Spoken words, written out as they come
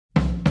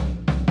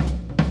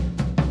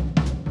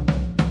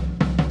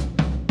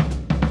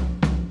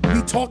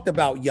talked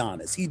about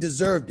Giannis. He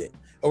deserved it.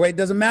 All right,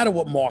 doesn't matter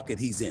what market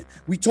he's in.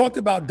 We talked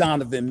about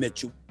Donovan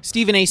Mitchell.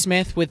 Stephen A.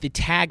 Smith with the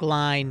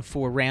tagline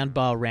for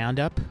Roundball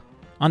Roundup.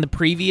 On the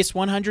previous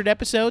 100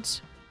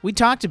 episodes, we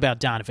talked about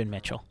Donovan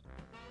Mitchell.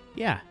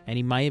 Yeah, and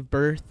he might have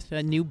birthed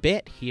a new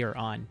bit here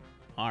on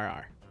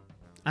RR.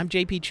 I'm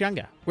JP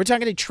Chunga. We're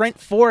talking to Trent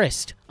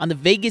Forrest on the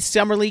Vegas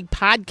Summer League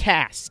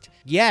podcast.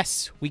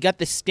 Yes, we got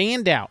the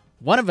standout.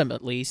 One of them,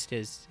 at least,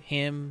 is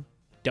him,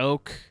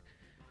 Doak,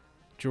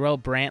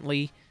 Jarrell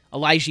Brantley.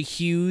 Elijah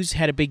Hughes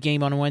had a big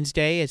game on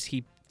Wednesday as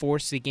he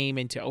forced the game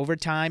into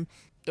overtime.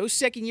 Those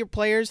second-year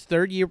players,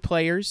 third-year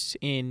players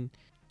in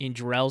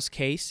Jarrell's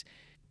case,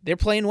 they're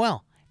playing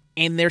well.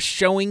 And they're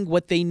showing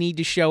what they need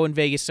to show in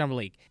Vegas Summer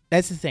League.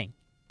 That's the thing.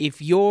 If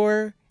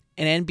you're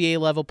an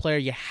NBA-level player,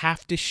 you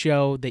have to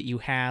show that you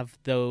have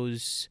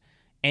those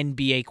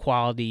NBA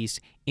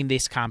qualities in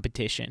this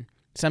competition.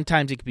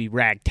 Sometimes it could be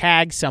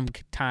ragtag.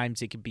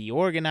 Sometimes it could be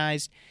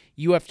organized.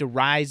 You have to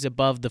rise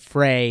above the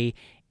fray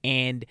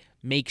and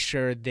make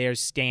sure there's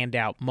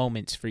standout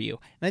moments for you.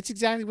 And that's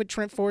exactly what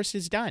Trent Forrest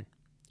has done.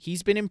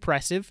 He's been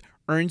impressive,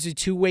 earns a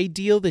two-way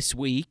deal this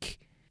week,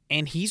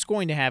 and he's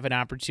going to have an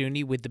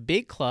opportunity with the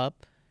big club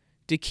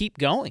to keep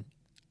going.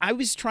 I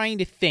was trying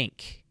to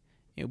think,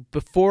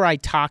 before I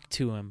talked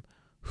to him,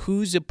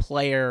 who's a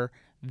player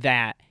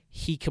that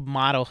he could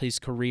model his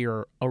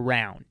career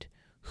around?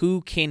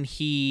 Who can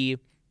he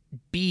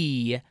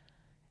be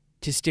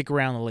to stick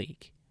around the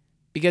league?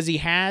 Because he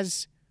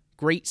has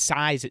great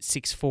size at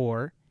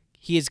 6'4".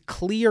 He has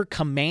clear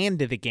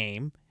command of the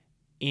game.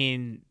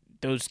 In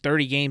those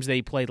 30 games that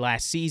he played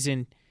last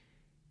season,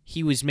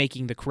 he was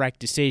making the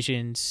correct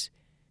decisions.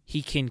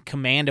 He can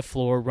command a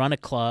floor, run a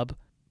club.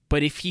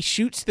 But if he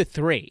shoots the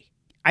three,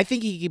 I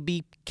think he could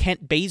be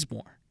Kent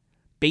Bazemore.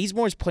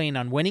 Bazemore's playing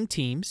on winning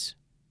teams,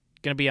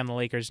 going to be on the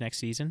Lakers next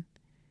season.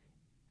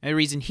 And the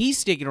reason he's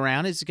sticking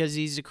around is because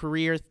he's a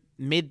career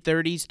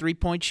mid-30s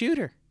three-point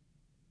shooter.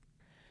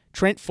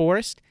 Trent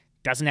Forrest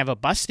doesn't have a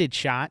busted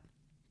shot,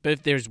 but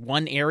if there's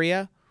one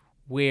area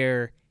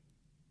where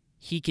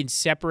he can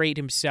separate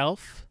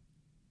himself,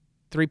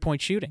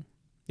 three-point shooting.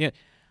 Yeah,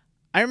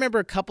 I remember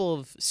a couple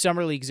of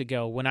summer leagues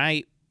ago when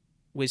I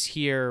was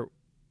here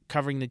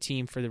covering the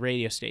team for the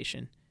radio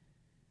station,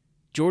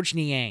 George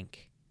Niang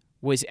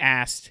was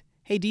asked,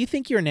 "Hey, do you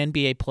think you're an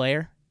NBA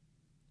player?"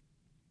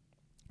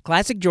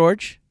 Classic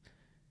George.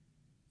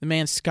 The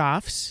man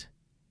scoffs,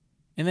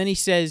 and then he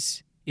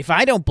says, "If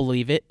I don't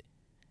believe it,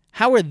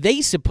 how are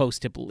they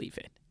supposed to believe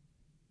it?"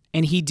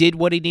 And he did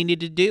what he needed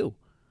to do.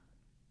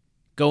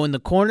 Go in the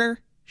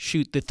corner,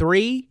 shoot the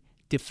three,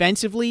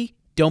 defensively,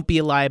 don't be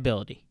a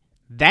liability.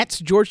 That's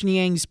George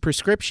Niang's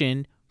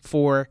prescription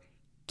for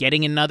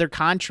getting another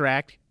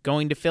contract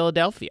going to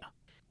Philadelphia,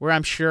 where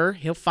I'm sure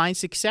he'll find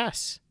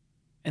success.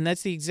 And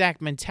that's the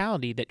exact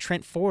mentality that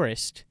Trent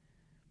Forrest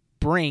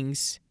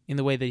brings in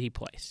the way that he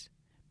plays.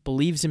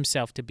 Believes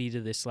himself to be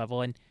to this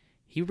level, and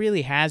he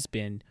really has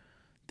been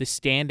the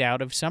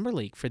standout of Summer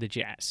League for the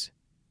Jazz.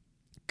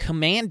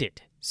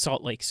 Commanded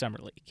Salt Lake Summer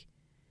League.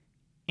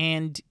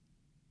 And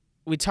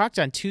we talked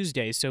on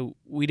Tuesday, so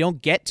we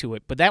don't get to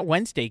it, but that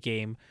Wednesday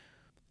game,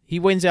 he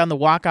wins on the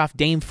walk-off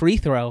Dame free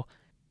throw.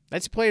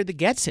 That's a player that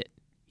gets it.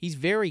 He's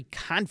very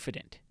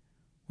confident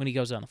when he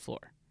goes on the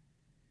floor.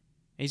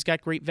 And he's got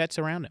great vets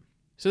around him.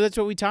 So that's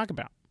what we talk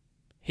about.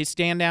 His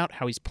standout,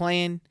 how he's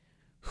playing,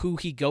 who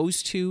he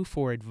goes to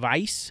for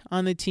advice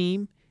on the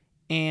team,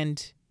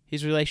 and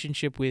his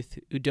relationship with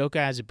Udoka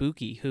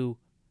Azubuike, who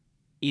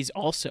is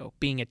also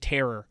being a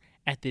terror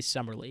at this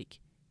Summer League.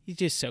 He's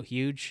just so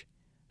huge,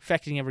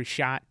 affecting every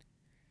shot,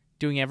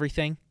 doing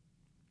everything.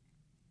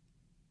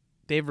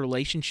 They have a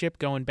relationship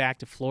going back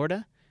to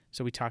Florida,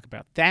 so we talk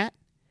about that,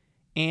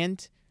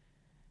 and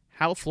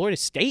how Florida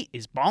State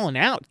is balling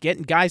out,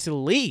 getting guys to the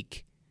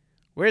league.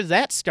 Where does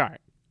that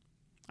start?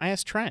 I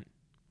asked Trent.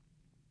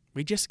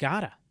 We just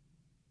gotta.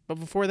 But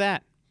before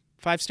that,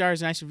 5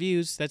 stars, nice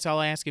reviews. That's all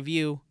I ask of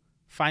you.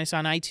 Find us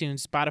on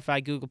iTunes,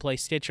 Spotify, Google Play,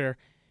 Stitcher,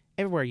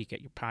 everywhere you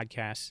get your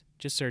podcasts.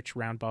 Just search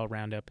Roundball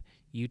Roundup,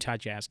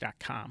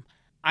 UtahJazz.com.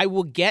 I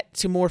will get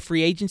to more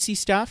free agency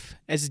stuff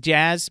as the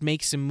Jazz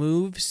make some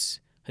moves.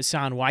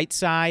 Hassan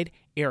Whiteside,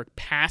 Eric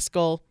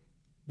Paschall,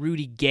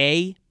 Rudy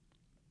Gay.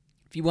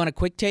 If you want a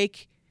quick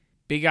take,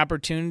 big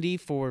opportunity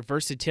for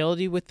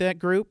versatility with that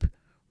group.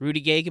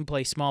 Rudy Gay can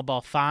play small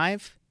ball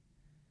 5.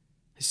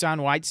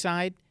 Hassan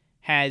Whiteside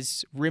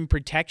has rim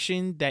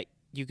protection that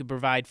you can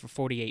provide for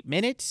 48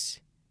 minutes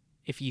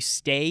if you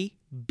stay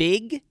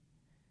big.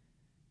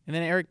 And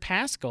then Eric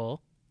Paschall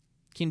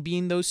can be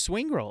in those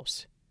swing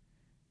roles,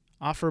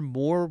 offer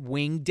more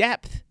wing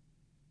depth,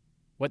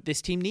 what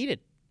this team needed.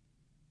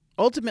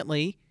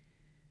 Ultimately,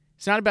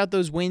 it's not about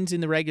those wins in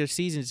the regular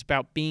season. It's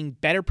about being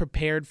better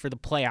prepared for the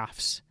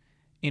playoffs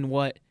in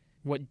what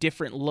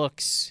different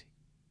looks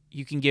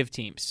you can give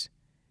teams.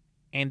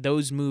 And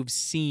those moves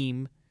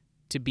seem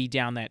to be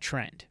down that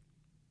trend.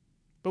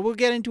 But we'll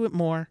get into it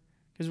more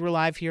because we're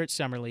live here at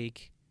Summer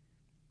League.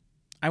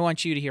 I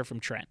want you to hear from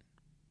Trent.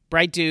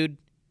 Bright dude.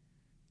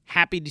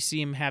 Happy to see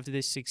him have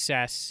this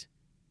success.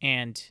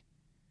 And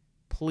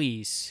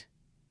please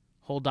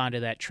hold on to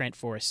that Trent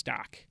Forrest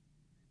stock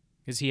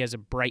because he has a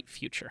bright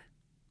future.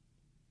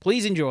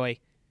 Please enjoy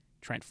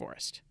Trent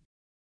Forrest.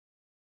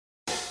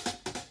 So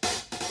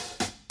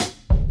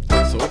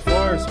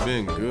far, it's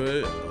been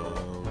good.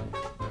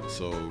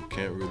 So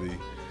can't really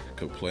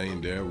complain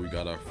there. We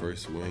got our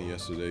first win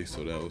yesterday,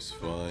 so that was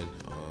fun.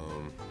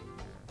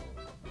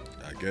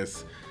 I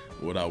guess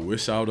what I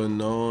wish I would have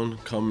known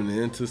coming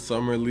into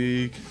Summer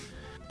League,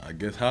 I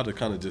guess how to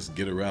kind of just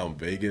get around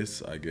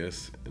Vegas, I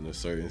guess, in a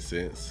certain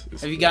sense.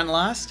 Have you gotten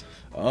lost?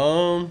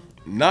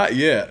 Not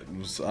yet.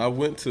 I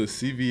went to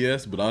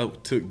CVS, but I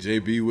took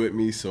JB with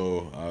me,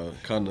 so I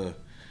kind of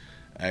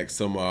asked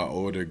some of our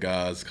older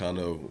guys kind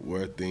of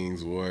where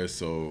things were.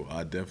 So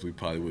I definitely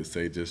probably would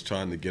say just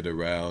trying to get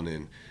around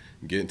and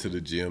get into the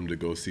gym to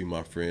go see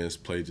my friends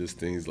play, just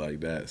things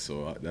like that.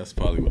 So that's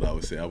probably what I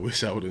would say. I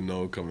wish I would have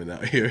known coming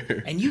out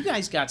here. And you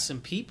guys got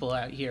some people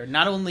out here.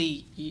 Not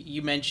only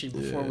you mentioned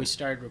before we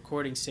started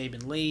recording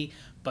Saban Lee,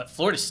 but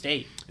Florida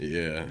State.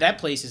 Yeah. That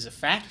place is a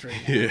factory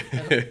now,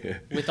 Yeah.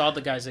 with all the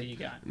guys that you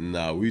got.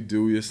 Nah, we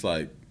do. It's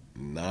like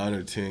 9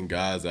 or 10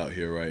 guys out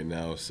here right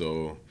now.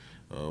 So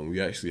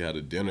we actually had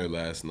a dinner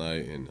last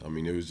night, and I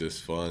mean, it was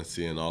just fun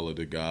seeing all of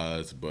the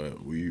guys.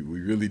 But we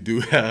really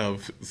do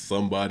have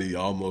somebody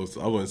almost,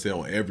 I wouldn't say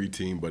on every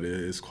team, but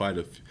it's quite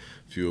a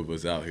few of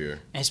us out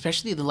here. And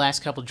especially the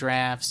last couple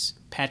drafts,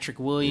 Patrick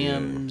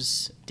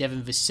Williams,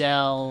 Devin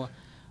Vassell,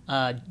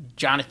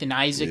 Jonathan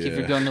Isaac, if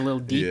you're going a little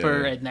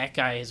deeper, and that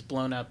guy has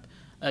blown up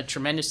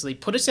tremendously.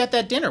 Put us at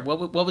that dinner.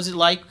 What was it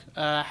like?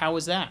 How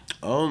was that?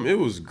 It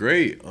was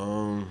great.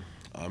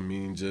 I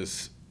mean,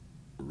 just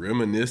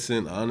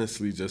reminiscent,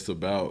 honestly, just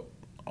about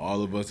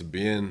all of us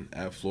being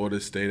at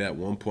Florida State at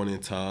one point in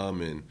time,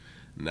 and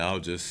now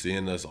just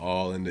seeing us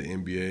all in the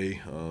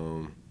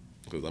NBA.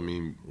 Because, I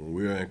mean, when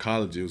we were in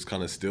college, it was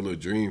kind of still a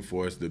dream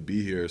for us to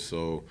be here.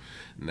 So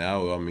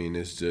now, I mean,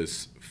 it's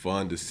just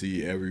fun to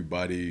see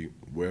everybody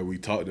where we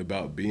talked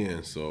about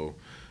being. So,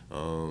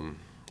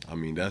 I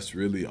mean, that's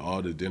really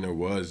all the dinner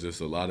was, just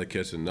a lot of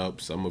catching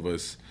up. Some of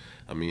us,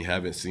 I mean,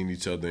 haven't seen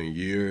each other in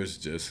years,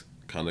 just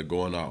kind of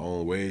going our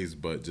own ways,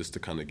 but just to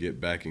kind of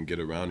get back and get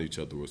around each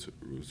other was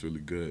really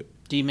good.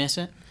 Do you miss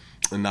it?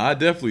 And I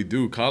definitely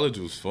do. College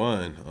was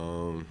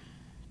fun.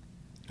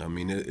 I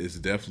mean, it's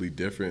definitely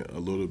different a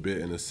little bit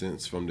in a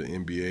sense from the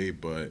NBA,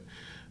 but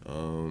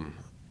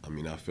I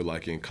mean, I feel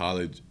like in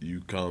college you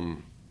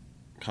come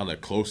kind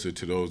of closer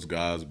to those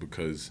guys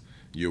because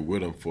you're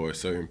with them for a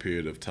certain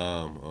period of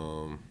time.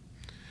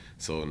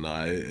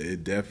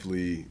 It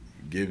definitely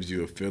gives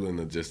you a feeling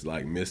of just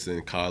like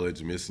missing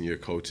college, missing your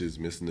coaches,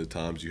 missing the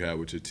times you had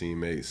with your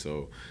teammates.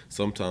 So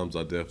sometimes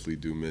I definitely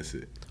do miss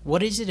it.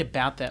 What is it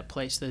about that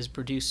place that has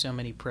produced so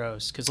many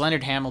pros? Because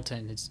Leonard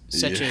Hamilton is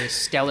such a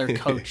stellar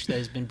coach that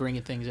has been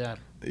bringing things up.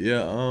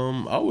 Yeah,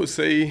 I would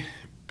say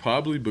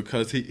probably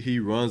because he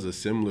runs a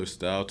similar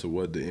style to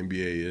what the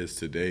NBA is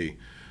today.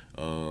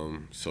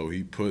 So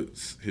he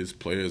puts his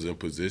players in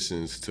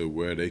positions to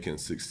where they can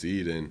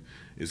succeed, and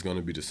it's going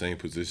to be the same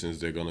positions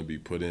they're going to be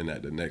put in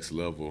at the next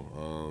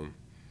level.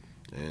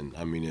 And,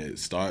 I mean, it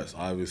starts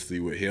obviously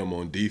with him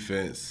on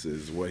defense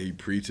is what he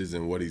preaches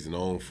and what he's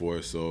known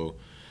for. So,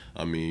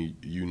 I mean,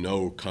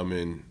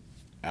 coming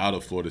out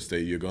of Florida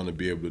State, you're going to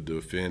be able to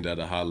defend at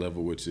a high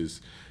level, which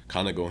is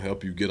kind of going to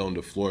help you get on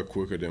the floor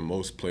quicker than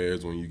most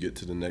players when you get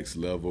to the next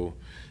level.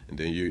 And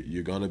then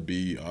you're going to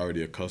be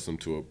already accustomed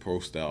to a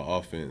pro-style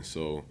offense.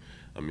 So,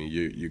 I mean,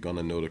 you're going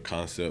to know the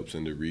concepts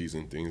and the reads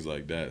and things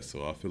like that.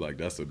 So I feel like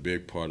that's a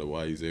big part of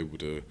why he's able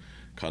to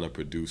kind of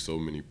produce so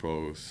many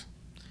pros.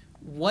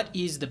 What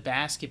is the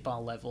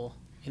basketball level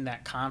in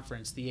that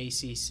conference, the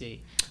ACC?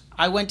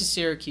 I went to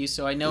Syracuse,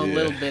 so I know a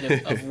little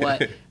bit of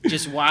what,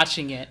 just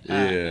watching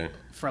it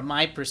from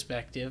my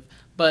perspective.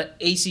 But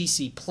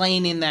ACC,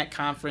 playing in that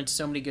conference,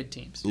 so many good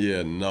teams.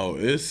 Yeah, no,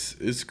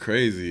 it's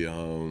crazy.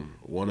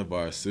 One of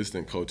our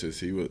assistant coaches,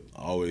 he would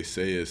always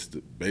say it's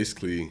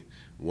basically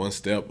one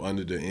step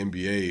under the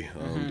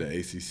NBA, the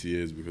ACC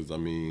is, because, I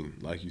mean,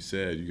 like you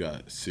said, you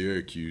got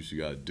Syracuse, you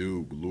got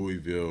Duke,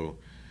 Louisville,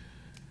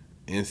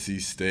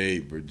 NC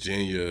State,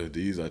 Virginia.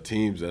 These are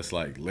teams that's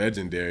like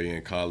legendary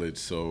in college.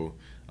 So,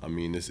 I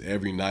mean, it's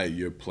every night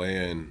you're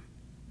playing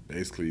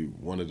basically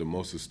one of the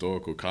most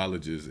historical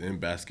colleges in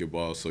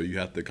basketball. So you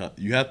have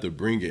to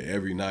bring it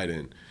every night.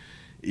 And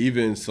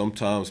even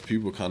sometimes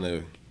people kind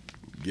of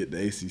get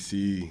the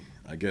ACC,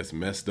 I guess,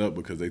 messed up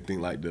because they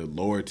think like the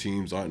lower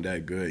teams aren't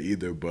that good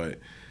either. But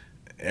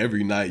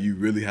every night you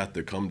really have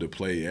to come to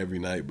play every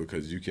night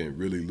because you can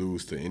really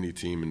lose to any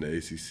team in the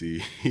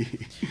ACC.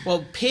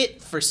 Well,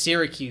 Pitt for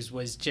Syracuse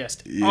was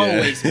just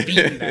always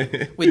beating them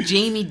with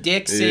Jamie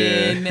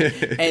Dixon,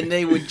 and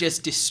they would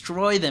just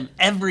destroy them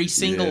every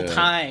single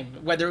time,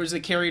 whether it was the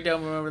Carrier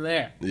Dome or over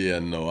there. Yeah,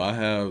 no, I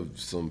have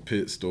some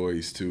Pitt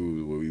stories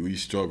too where we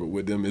struggled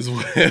with them as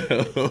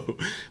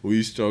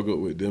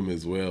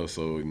well.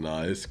 So,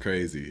 it's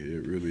crazy.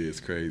 It really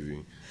is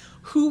crazy.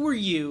 Who were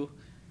you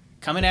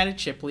coming out of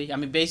Chipley? I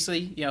mean,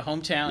 basically,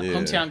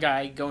 hometown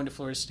guy going to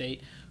Florida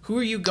State. Who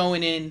are you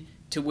going in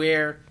to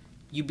where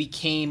you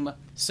became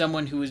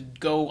someone who would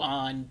go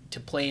on to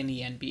play in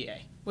the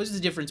NBA? What's the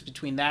difference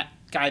between that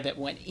guy that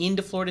went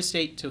into Florida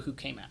State to who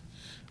came out?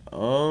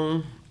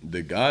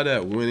 The guy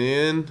that went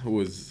in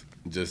was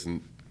just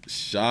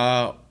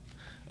shy,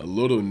 a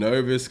little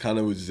nervous, kind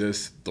of was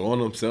just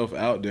throwing himself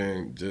out there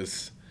and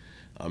just,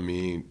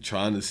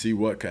 trying to see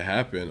what could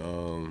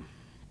happen.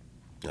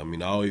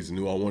 I always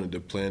knew I wanted to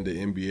play in the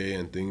NBA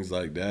and things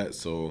like that.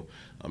 So,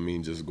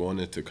 just going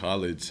into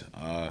college,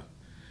 I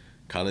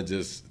kind of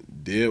just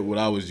did what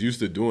I was used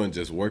to doing,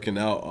 just working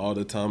out all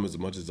the time as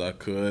much as I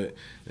could,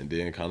 and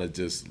then kind of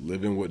just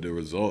living with the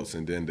results.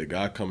 And then the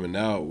guy coming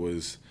out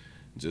was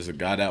just a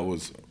guy that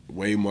was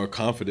way more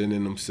confident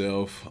in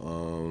himself,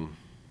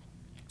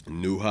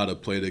 knew how to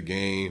play the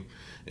game,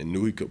 and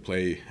knew he could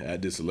play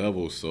at this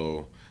level.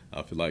 So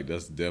I feel like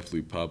that's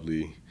definitely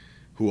probably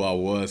who I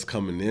was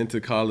coming into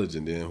college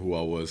and then who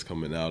I was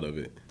coming out of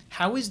it.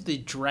 How is the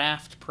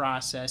draft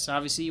process?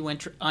 Obviously, you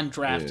went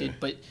undrafted, Yeah.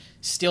 but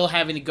still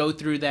having to go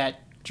through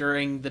that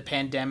during the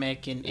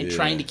pandemic and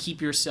trying to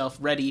keep yourself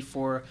ready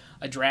for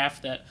a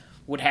draft that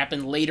would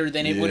happen later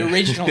than it would Yeah.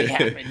 originally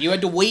happen. You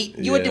had to wait.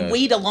 You had to Yeah.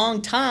 wait a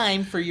long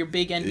time for your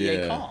big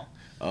NBA call.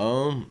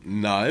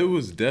 It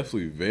was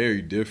definitely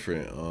very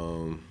different.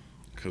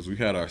 Because we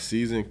had our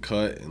season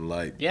cut in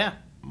Yeah.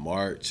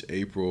 March,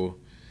 April,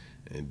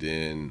 and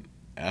then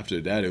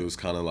after that it was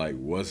kind of like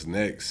what's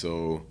next.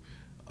 So,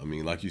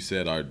 like you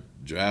said, our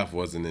draft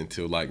wasn't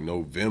until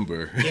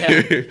November.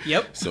 Yeah.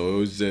 Yep. So it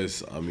was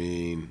just,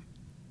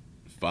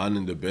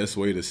 finding the best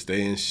way to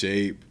stay in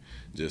shape,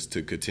 just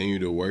to continue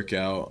to work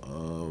out.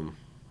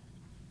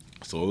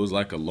 So it was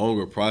like a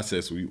longer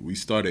process. We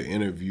started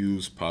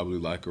interviews probably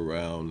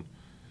around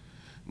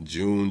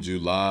June,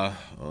 July.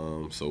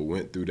 So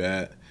went through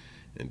that.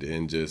 And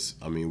then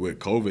just, with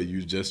COVID,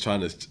 you just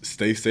trying to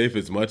stay safe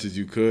as much as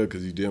you could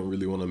because you didn't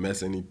really want to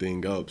mess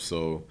anything up.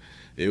 So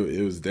it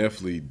was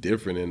definitely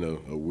different in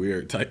a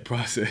weird type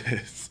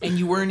process. And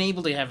you weren't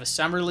able to have a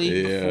summer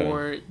league Yeah.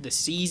 before the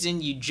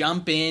season. You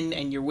jump in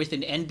and you're with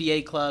an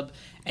NBA club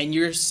and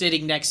you're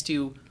sitting next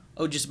to,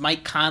 just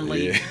Mike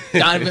Conley, Yeah.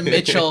 Donovan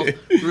Mitchell,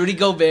 Rudy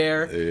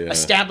Gobert, Yeah.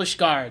 established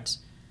guards.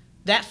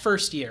 That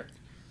first year,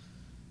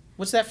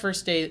 what's that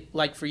first day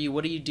like for you?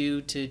 What do you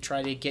do to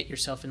try to get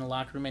yourself in the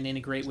locker room and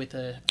integrate with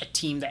a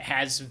team that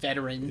has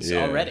veterans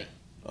Yeah. already?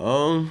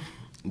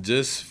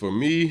 Just for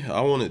me, I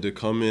wanted to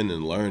come in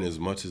and learn as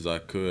much as I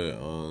could.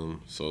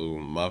 So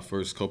my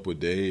first couple of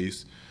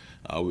days,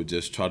 I would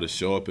just try to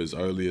show up as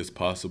early as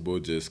possible,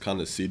 just kind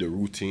of see the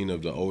routine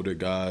of the older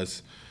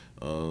guys,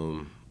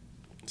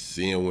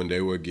 seeing when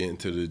they were getting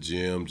to the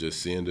gym,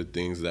 just seeing the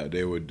things that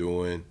they were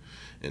doing,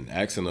 and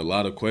asking a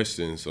lot of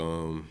questions.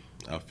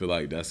 I feel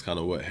like that's kind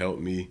of what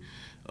helped me.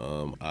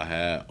 I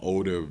had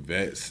older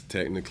vets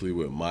technically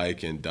with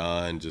Mike and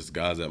Don, just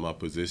guys at my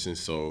position.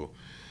 So,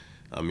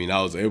 I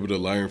was able to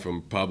learn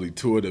from probably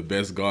two of the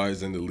best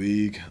guards in the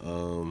league.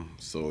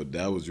 So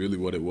that was really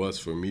what it was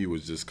for me,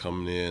 was just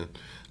coming in,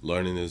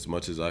 learning as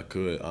much as I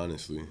could,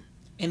 honestly.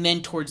 And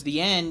then towards the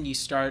end, you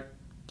start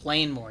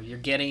playing more. You're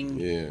getting,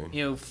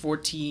 Yeah.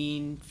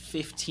 14,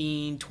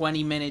 15,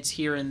 20 minutes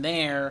here and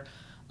there.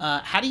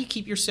 How do you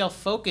keep yourself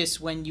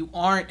focused when you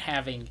aren't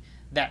having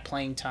that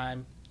playing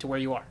time to where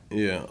you are?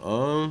 Yeah,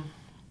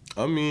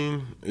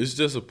 it's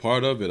just a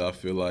part of it. I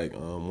feel like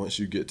once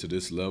you get to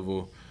this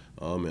level,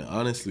 and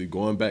honestly,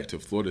 going back to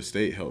Florida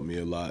State helped me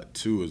a lot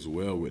too as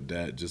well with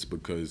that, just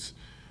because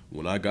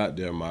when I got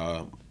there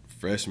my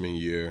freshman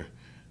year,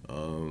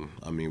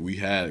 we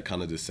had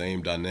kind of the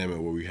same dynamic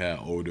where we had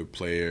older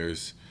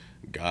players,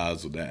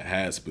 guys that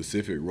had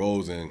specific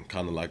roles, and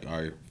kind of like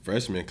our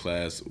freshman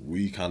class,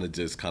 we kind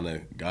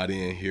of got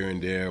in here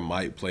and there,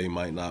 might play,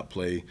 might not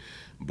play,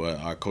 but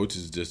our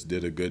coaches just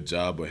did a good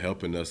job of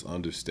helping us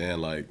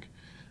understand,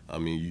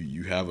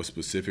 you have a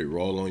specific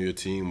role on your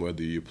team,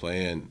 whether you're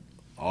playing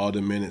all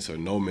the minutes or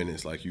no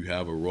minutes, you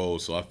have a role.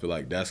 So I feel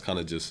like that's kind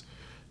of just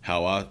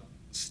how I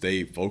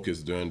stayed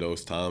focused during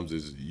those times,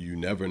 is you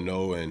never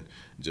know, and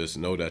just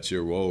know that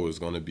your role is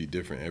going to be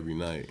different every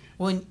night.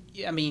 Well,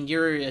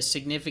 you're a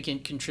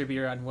significant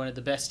contributor on one of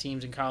the best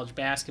teams in college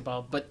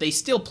basketball, but they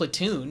still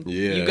platoon.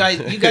 Yeah.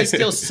 You guys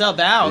still sub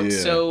out. Yeah.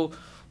 So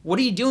what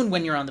are you doing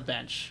when you're on the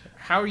bench?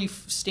 How are you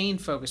staying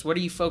focused? What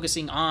are you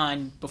focusing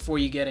on before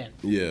you get in?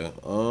 Yeah.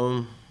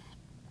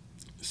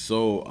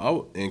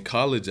 So in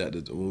college,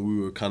 when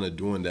we were kind of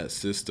doing that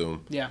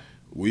system, Yeah.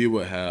 we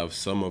would have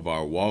some of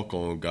our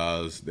walk-on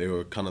guys. They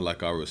were kind of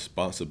like our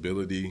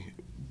responsibility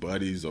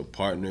buddies or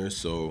partners.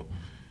 So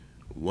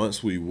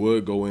once we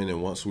would go in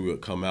and once we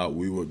would come out,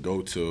 we would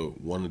go to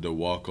one of the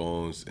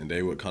walk-ons, and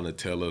they would kind of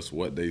tell us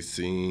what they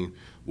seen,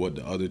 what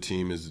the other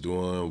team is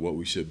doing, what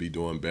we should be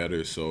doing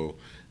better. So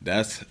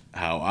that's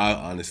how I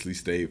honestly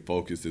stayed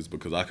focused, is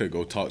because I could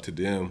go talk to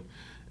them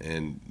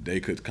and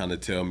they could kind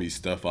of tell me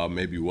stuff I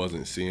maybe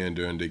wasn't seeing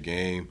during the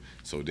game.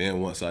 So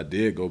then once I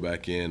did go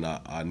back in,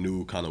 I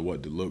knew kind of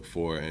what to look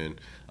for. And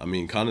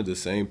kind of the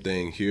same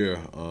thing here.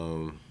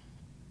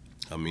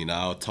 I mean,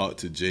 I'll talk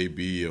to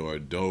JB or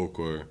Doak,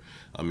 or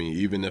I mean,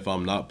 even if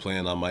I'm not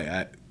playing, I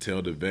might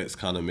tell the vets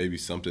kind of maybe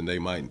something they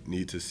might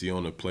need to see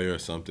on the play or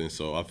something.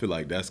 So I feel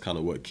like that's kind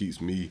of what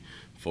keeps me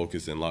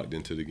focused and locked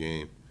into the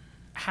game.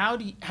 How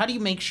do you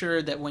make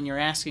sure that when you're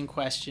asking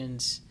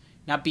questions,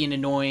 not being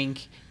annoying,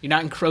 you're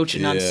not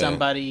encroaching on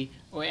somebody,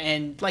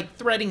 and like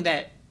threading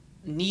that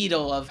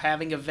needle of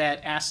having a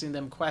vet asking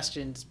them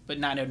questions but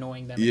not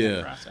annoying them in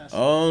the process?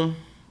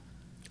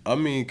 I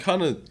mean,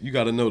 kind of, you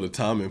got to know the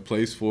time and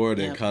place for it,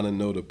 and kind of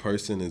know the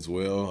person as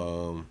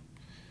well.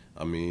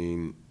 I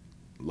mean,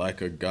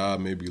 like a guy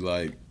maybe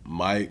like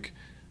Mike,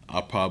 I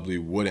probably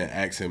wouldn't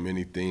ask him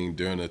anything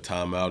during a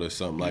timeout or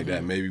something like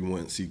that. Maybe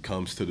once he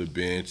comes to the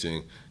bench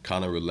and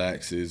kind of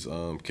relaxes,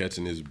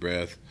 catching his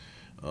breath.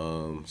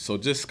 So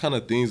just kind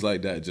of things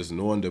like that, just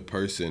knowing the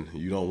person.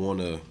 You don't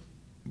want to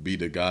be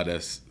the guy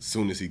that's, as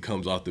soon as he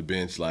comes off the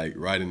bench, like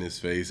right in his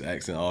face,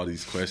 asking all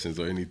these questions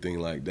or anything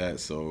like that.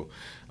 So,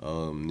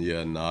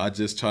 I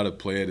just try to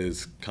play it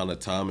as kind of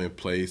time and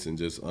place and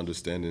just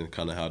understanding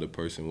kind of how the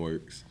person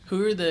works.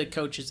 Who are the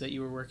coaches that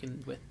you were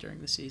working with during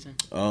the season?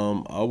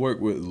 I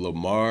work with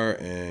Lamar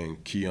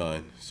and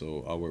Keon,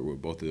 so I work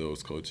with both of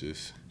those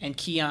coaches. And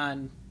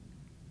Keon,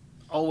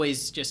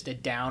 always just a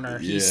downer.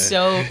 He's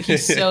so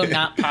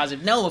not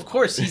positive. No, of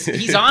course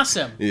he's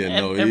awesome.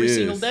 Every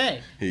single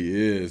day.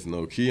 He is.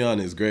 No, Keon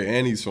is great,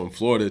 and he's from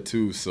Florida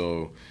too.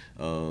 So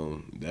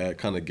that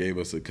kind of gave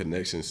us a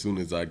connection as soon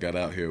as I got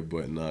out here.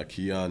 But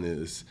Keon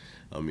is,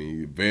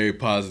 very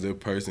positive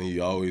person. He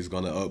always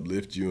gonna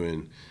uplift you,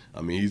 and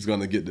he's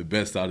gonna get the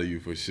best out of you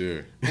for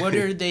sure. What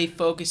are they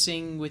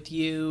focusing with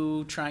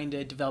you, trying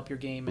to develop your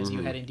game as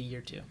you head into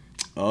year 2?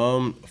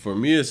 For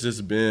me, it's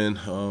just been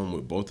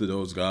with both of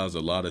those guys,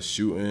 a lot of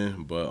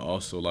shooting, but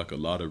also like a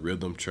lot of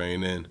rhythm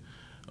training,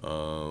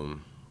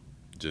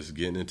 just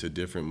getting into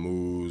different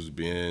moves,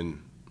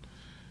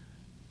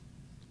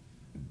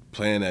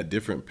 playing at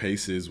different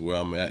paces where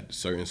I'm at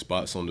certain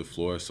spots on the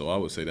floor. So I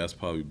would say that's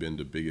probably been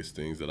the biggest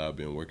things that I've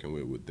been working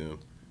with them.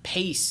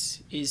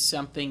 Pace is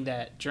something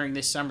that during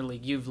this summer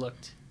league you've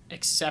looked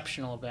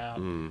exceptional about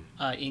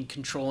in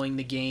controlling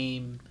the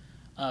game.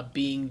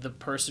 Being the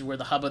person where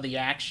the hub of the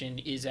action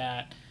is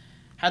at.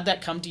 How'd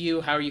that come to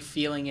you? How are you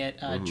feeling it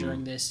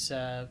during this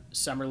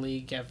summer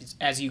league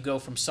as you go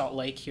from Salt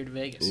Lake here to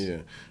Vegas?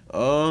 Yeah.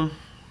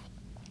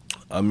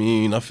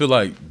 I feel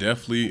like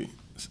definitely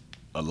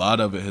a lot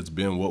of it has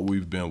been what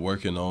we've been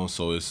working on.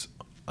 So it's,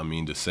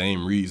 the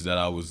same reads that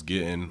I was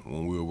getting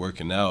when we were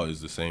working out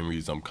is the same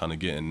reads I'm kind of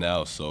getting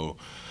now. So,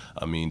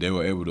 they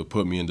were able to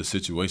put me in the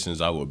situations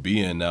I would be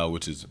in now,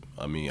 which is,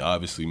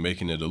 obviously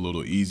making it a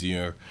little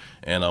easier,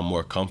 and I'm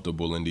more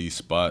comfortable in these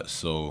spots.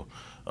 So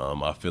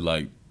I feel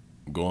like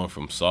going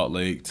from Salt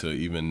Lake to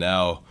even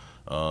now,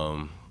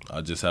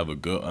 I just have a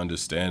good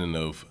understanding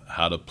of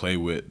how to play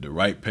with the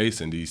right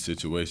pace in these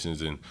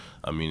situations, and,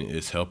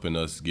 it's helping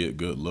us get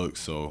good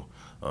looks. So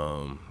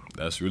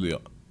that's really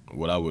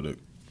what I would have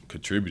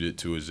contributed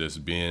to, is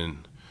just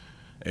being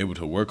able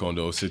to work on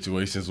those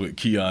situations with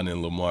Keon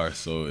and Lamar.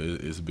 So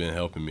it's been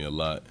helping me a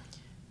lot.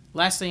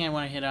 Last thing I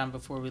want to hit on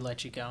before we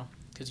let you go,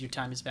 because your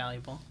time is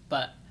valuable,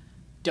 but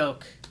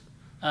Doak,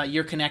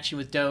 your connection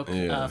with Doak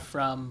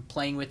from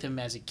playing with him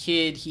as a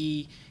kid.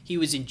 He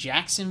was in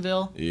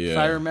Jacksonville, if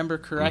I remember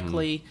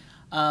correctly.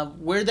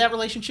 Where did that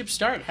relationship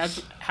start?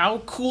 How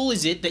cool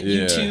is it that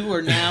you two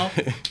are now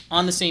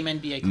on the same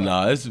NBA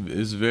club?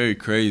 It's very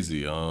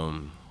crazy.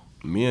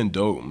 Me and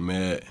Doak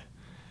met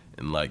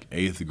in like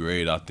 8th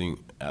grade, I think,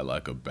 at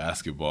like a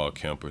basketball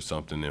camp or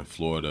something in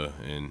Florida.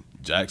 And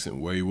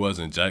where he was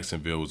in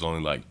Jacksonville was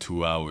only like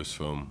 2 hours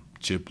from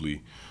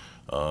Chipley.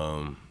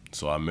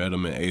 So I met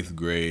him in 8th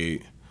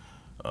grade.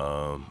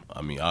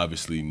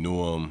 Obviously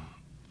knew him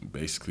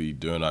basically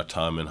during our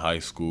time in high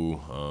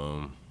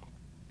school.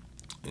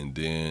 And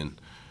then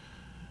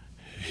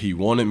he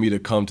wanted me to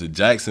come to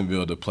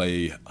Jacksonville to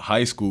play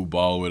high school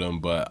ball with him,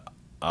 but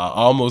I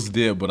almost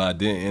did, but I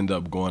didn't end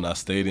up going. I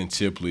stayed in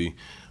Chipley.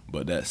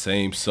 But that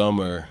same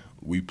summer,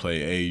 we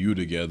played AAU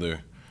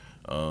together,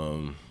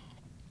 and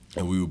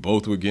we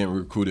both were getting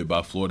recruited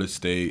by Florida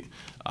State.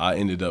 I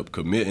ended up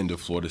committing to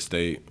Florida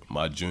State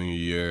my junior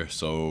year.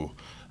 So,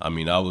 I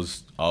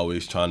was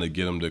always trying to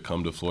get him to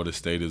come to Florida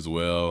State as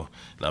well.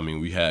 And,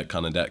 we had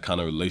kind of that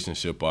kind of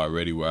relationship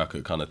already where I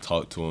could kind of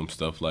talk to him,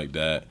 stuff like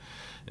that.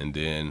 And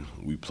then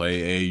we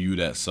played AAU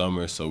that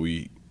summer, so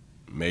we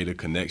made a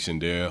connection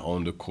there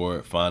on the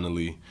court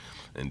finally.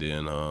 And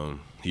then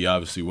he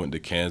obviously went to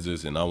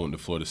Kansas and I went to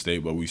Florida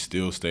State, but we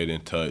still stayed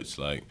in touch.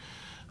 Like,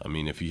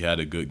 if he had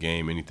a good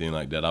game, anything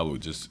like that, I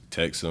would just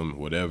text him,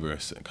 whatever,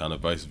 kind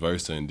of vice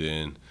versa. And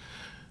then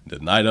the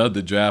night of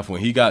the draft,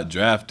 when he got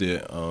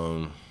drafted,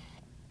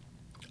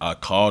 I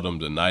called him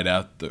the night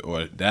after,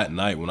 or that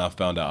night when I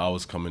found out I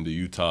was coming to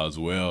Utah as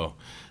well.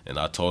 And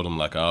I told him,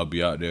 like, I'll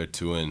be out there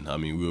too. And,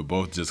 we were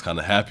both just kind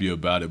of happy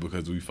about it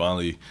because we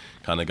finally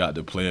kind of got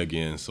to play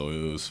again. So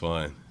it was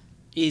fun.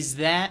 Is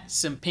that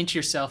some pinch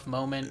yourself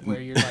moment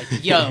where you're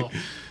like, yo,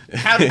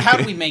 how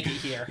do we make it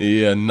here?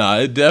 Yeah,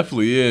 it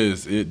definitely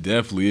is. It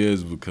definitely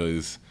is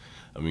because,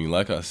 I mean,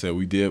 like I said,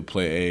 we did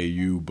play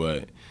AAU,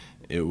 but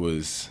it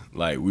was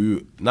like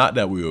not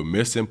that we were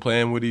missing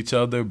playing with each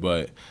other,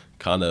 but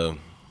kind of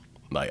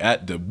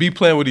like to be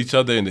playing with each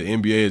other in the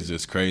NBA is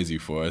just crazy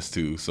for us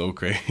too. So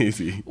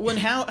crazy. Well, and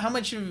how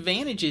much of an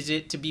advantage is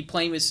it to be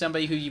playing with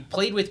somebody who you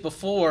played with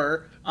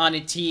before on a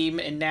team,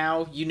 and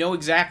now you know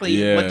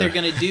exactly what they're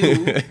gonna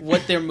do,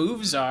 what their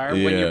moves are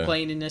when you're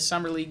playing in a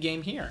summer league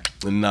game here?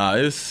 Nah,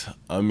 it's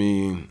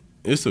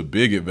a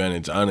big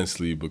advantage,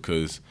 honestly,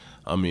 because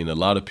a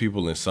lot of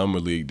people in summer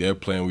league, they're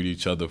playing with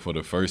each other for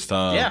the first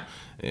time. Yeah.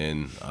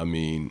 And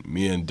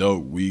me and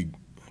Doak, we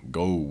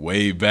go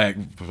way back.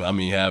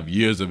 Have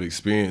years of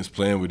experience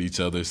playing with each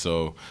other.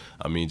 So,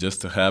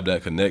 just to have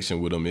that connection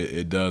with him,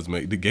 it does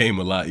make the game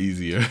a lot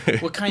easier.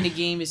 What kind of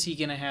game is he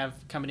going to have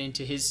coming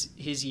into his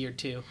year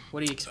two?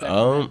 What do you expect?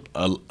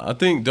 I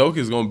think Doak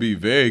is going to be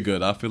very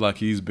good. I feel like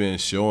he's been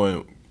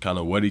showing kind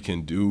of what he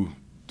can do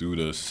through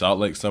the Salt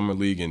Lake Summer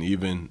League and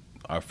even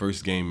our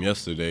first game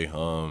yesterday.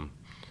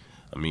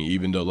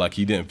 Even though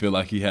he didn't feel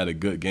like he had a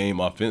good game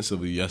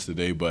offensively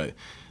yesterday, but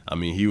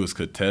he was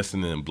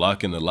contesting and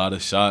blocking a lot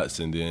of shots,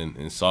 and then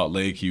in Salt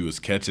Lake he was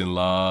catching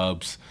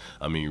lobs.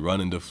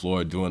 Running the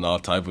floor, doing all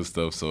type of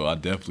stuff. So I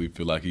definitely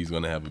feel like he's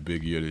going to have a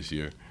big year this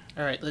year.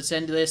 All right, let's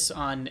end this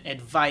on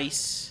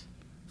advice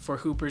for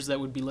hoopers that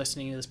would be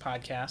listening to this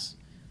podcast.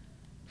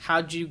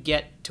 How'd you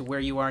get to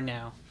where you are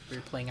now? Where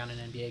you're playing on an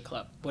NBA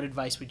club. What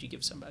advice would you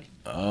give somebody?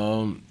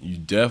 You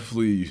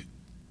definitely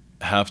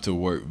have to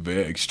work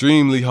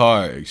extremely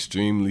hard.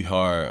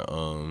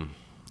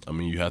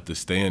 You have to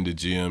stay in the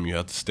gym, you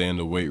have to stay in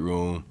the weight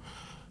room,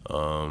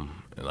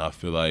 and I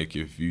feel like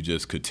if you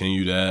just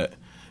continue that,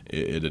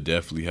 it'll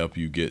definitely help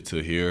you get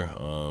to here.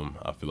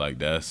 I feel like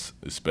that's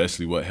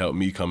especially what helped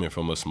me coming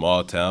from a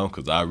small town,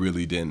 because I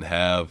really didn't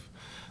have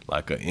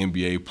like an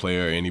NBA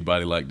player or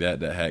anybody like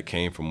that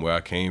came from where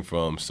I came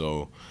from.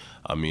 So,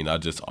 I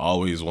just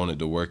always wanted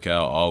to work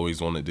out, always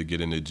wanted to get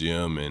in the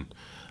gym, and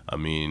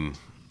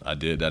I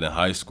did that in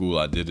high school,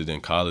 I did it in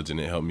college, and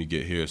it helped me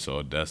get here.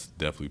 So that's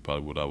definitely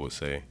probably what I would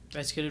say.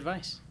 That's good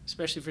advice,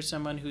 especially for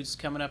someone who's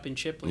coming up in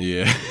Chipley.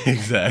 Yeah,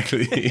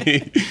 exactly.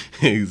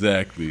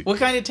 Exactly. What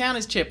kind of town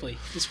is Chipley?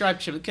 Describe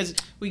Chipley, because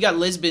we got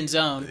Lisbon's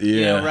own,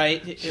 yeah.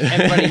 Right?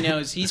 Everybody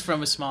knows he's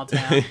from a small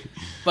town.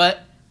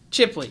 But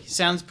Chipley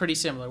sounds pretty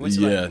similar. What's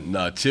it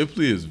like?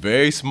 Chipley is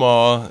very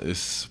small.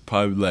 It's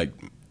probably like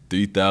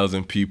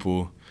 3,000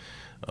 people.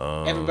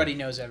 Everybody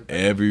knows everybody.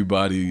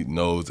 Everybody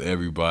knows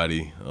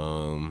everybody.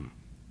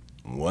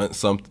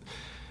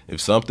 If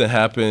something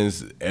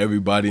happens,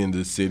 everybody in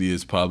the city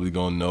is probably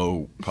gonna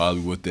know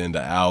probably within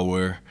the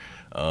hour.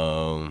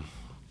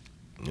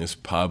 It's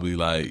probably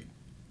like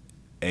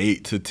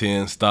 8 to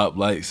 10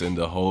 stoplights in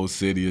the whole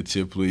city of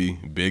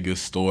Chipley.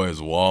 Biggest store is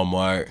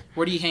Walmart.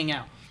 Where do you hang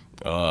out?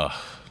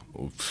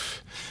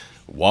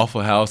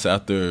 Waffle House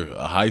after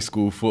a high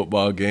school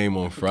football game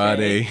on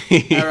Friday.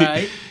 All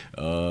right.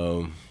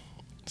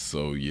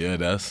 So yeah,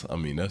 that's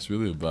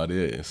really about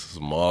it. It's a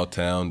small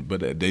town,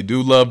 but they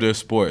do love their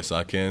sports.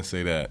 I can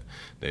say that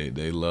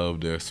they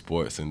love their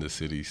sports in the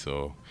city.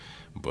 So,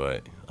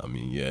 but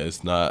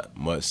it's not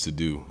much to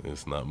do.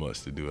 It's not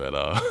much to do at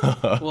all.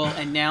 Well,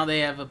 and now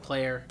they have a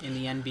player in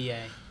the NBA.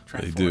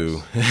 Trent they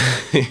Forrest.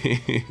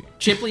 do.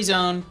 Chipley's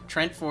own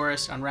Trent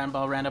Forrest on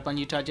Roundball Roundup on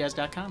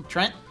UtahJazz.com.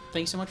 Trent,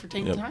 thanks so much for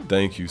taking the time.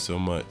 Thank you so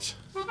much.